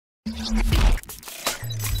Hi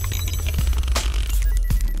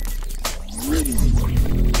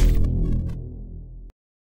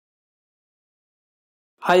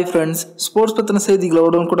friends, sports பத்தின செய்திகளை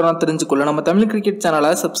உடனுக்குடன் தெரிஞ்சுக்கொள்ள நம்ம தமிழ் கிரிக்கெட்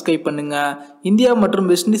சேனலை சப்ஸ்கிரைப் பண்ணுங்க. இந்தியா மற்றும்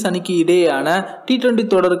வெஸ்ட் இண்டீஸ் அணிக்கு இடையேயான T20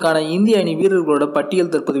 தொடருக்கான இந்திய அணி வீரர்களோட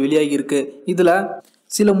பட்டியல் தற்போது வெளியாகி இருக்கு. இதுல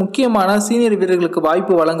சில முக்கியமான சீனியர் வீரர்களுக்கு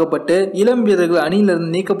வாய்ப்பு வழங்கப்பட்டு இளம் வீரர்கள்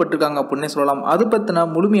அணியிலிருந்து நீக்கப்பட்டிருக்காங்க அப்படின்னு சொல்லலாம். அது பத்தின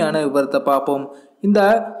முழுமையான விவரத்தை பார்ப்போம். இந்த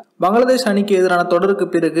பங்களாதேஷ் அணிக்கு எதிரான தொடருக்கு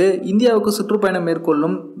பிறகு இந்தியாவுக்கு சுற்றுப்பயணம்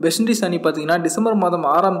மேற்கொள்ளும் வெஸ்ட் இண்டீஸ் அணி பார்த்தீங்கன்னா டிசம்பர் மாதம்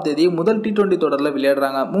 6ஆம் தேதி முதல் T20 தொடரில்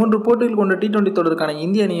விளையாடுறாங்க. 3 போட்டிகள் கொண்ட T20 தொடருக்கான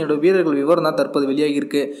இந்திய அணியோட வீரர்கள் விவரம் தான் தற்போது வெளியாகி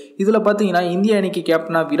இருக்கு. இதில் பார்த்தீங்கன்னா இந்திய அணிக்கு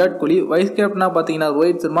கேப்டனா விராட் கோலி, வைஸ் கேப்டனா பார்த்தீங்கன்னா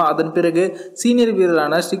ரோஹித் சர்மா, அதன் பிறகு சீனியர்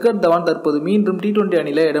வீரரான ஷிகர் தவான் தற்போது மீண்டும் T20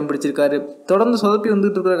 அணியில் இடம் பிடிச்சிருக்காரு. தொடர்ந்து சொதப்பி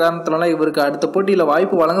வந்துட்டு இருக்கிற காரணத்தினால இவருக்கு அடுத்த போட்டியில்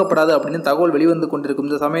வாய்ப்பு வழங்கப்படாது அப்படின்னு தகவல் வெளிவந்து கொண்டிருக்கும்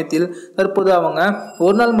இந்த சமயத்தில் தற்போது அவங்க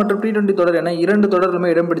ஒரு நாள் மற்றும் T20 தொடர் என 2 தொடர்களுமே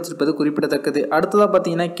இடம் பிடிச்சிருப்பது குறிப்பிடத்தக்கது. அடுத்ததா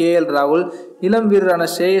பார்த்தீங்கன்னா KL ராகுல், இளம் வீரரான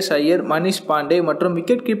ஸ்ரேயஸ் ஐயர், மனிஷ் பாண்டே மற்றும்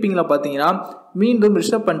விக்கெட் கீப்பிங்ல பார்த்தீங்கன்னா மீண்டும்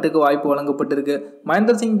ரிஷப் பண்ட்டுக்கு வாய்ப்பு வழங்கப்பட்டிருக்கு.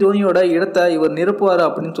 மகேந்திர சிங் தோனியோட இடத்தை இவர் நிரப்புவார்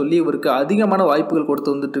அப்படின்னு சொல்லி இவருக்கு அதிகமான வாய்ப்புகள்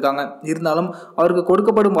கொடுத்து வந்துட்டு இருக்காங்க. இருந்தாலும் அவருக்கு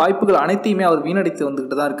கொடுக்கப்படும் வாய்ப்புகள் அனைத்தையுமே அவர் வீணடித்து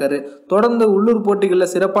வந்துகிட்டு தான் இருக்காரு. தொடர்ந்து உள்ளூர்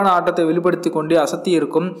போட்டிகளில் சிறப்பான ஆட்டத்தை வெளிப்படுத்தி கொண்டு அசத்தி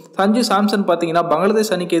இருக்கும் சஞ்சு சாம்சன் பார்த்தீங்கன்னா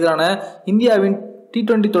பங்களாதேஷ் அணிக்கு எதிரான இந்தியாவின்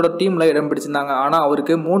T20 தொடர் டீம்ல இடம் பிடிச்சிருந்தாங்க. ஆனால்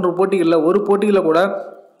அவருக்கு 3 போட்டிகளில் ஒரு போட்டிகளில் கூட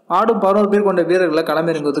ஆடும் 11 பேர் கொண்ட வீரர்களை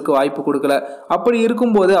களமிறங்குவதற்கு வாய்ப்பு கொடுக்கல. அப்படி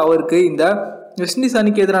இருக்கும்போது அவருக்கு இந்த வெஸ்ட் இண்டீஸ்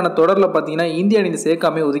அணிக்கு எதிரான தொடரில் பார்த்தீங்கன்னா இந்திய அணியை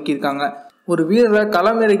சேர்க்காம ஒதுக்கியிருக்காங்க. ஒரு வீரரை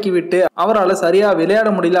களமிறக்கி விட்டு அவரால் சரியா விளையாட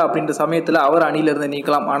முடியல அப்படின்ற சமயத்தில் அவர் அணியிலிருந்து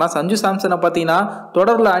நீக்கலாம். ஆனால் சஞ்சு சாம்சனை பார்த்தீங்கன்னா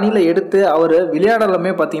தொடரில் அணியில் எடுத்து அவர்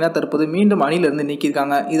விளையாடலுமே பார்த்தீங்கன்னா தற்போது மீண்டும் அணியிலிருந்து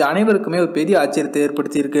நீக்கியிருக்காங்க. இது அனைவருக்குமே ஒரு பெரிய ஆச்சரியத்தை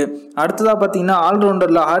ஏற்படுத்தியிருக்கு. அடுத்ததாக பார்த்தீங்கன்னா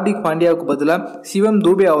ஆல்ரவுண்டரில் ஹார்திக் பாண்டியாவுக்கு பதிலாக சிவம்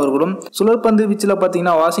தூபே அவர்களும், சுழற்பந்து வீச்சில்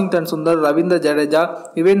பார்த்தீங்கன்னா வாஷிங்டன் சுந்தர், ரவீந்திர ஜடேஜா,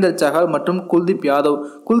 யுவேந்தர் சஹல் மற்றும் குல்தீப்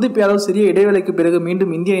யாதவ் சிறிய இடைவேளைக்கு பிறகு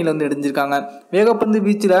மீண்டும் இந்திய அணியிலிருந்து இணைஞ்சிருக்காங்க. வேகப்பந்து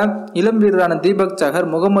வீச்சில் இளம் வீரரான தீபக்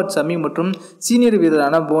சஹர், முகமது ஷமி மற்றும் சீனியர்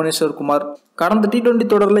வீரரான புவனேஸ்வர் குமார். கடந்த T20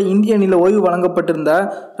 தொடரில் இந்திய அணியில் ஓய்வு வழங்கப்பட்டிருந்த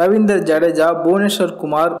ரவீந்தர் ஜடேஜா, புவனேஸ்வர்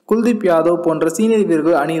குமார், குல்தீப் யாதவ் போன்ற சீனியர்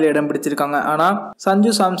வீரர்கள் அணியில் இடம் பிடிச்சிருக்காங்க. ஆனால்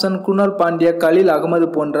சஞ்சு சாம்சன், குணால் பாண்டியா, கலீல் அகமது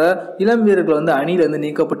போன்ற இளம் வீரர்கள் அணியிலிருந்து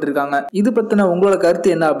நீக்கப்பட்டிருக்காங்க. இது பத்தின உங்களோட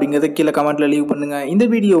கருத்து என்ன அப்படிங்கறத கீழே கமெண்ட்ல லீவ் பண்ணுங்க. இந்த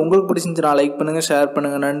வீடியோ உங்களுக்கு பிடிச்சிருந்துச்சுன்னா லைக் பண்ணுங்க, ஷேர்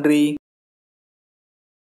பண்ணுங்க. நன்றி.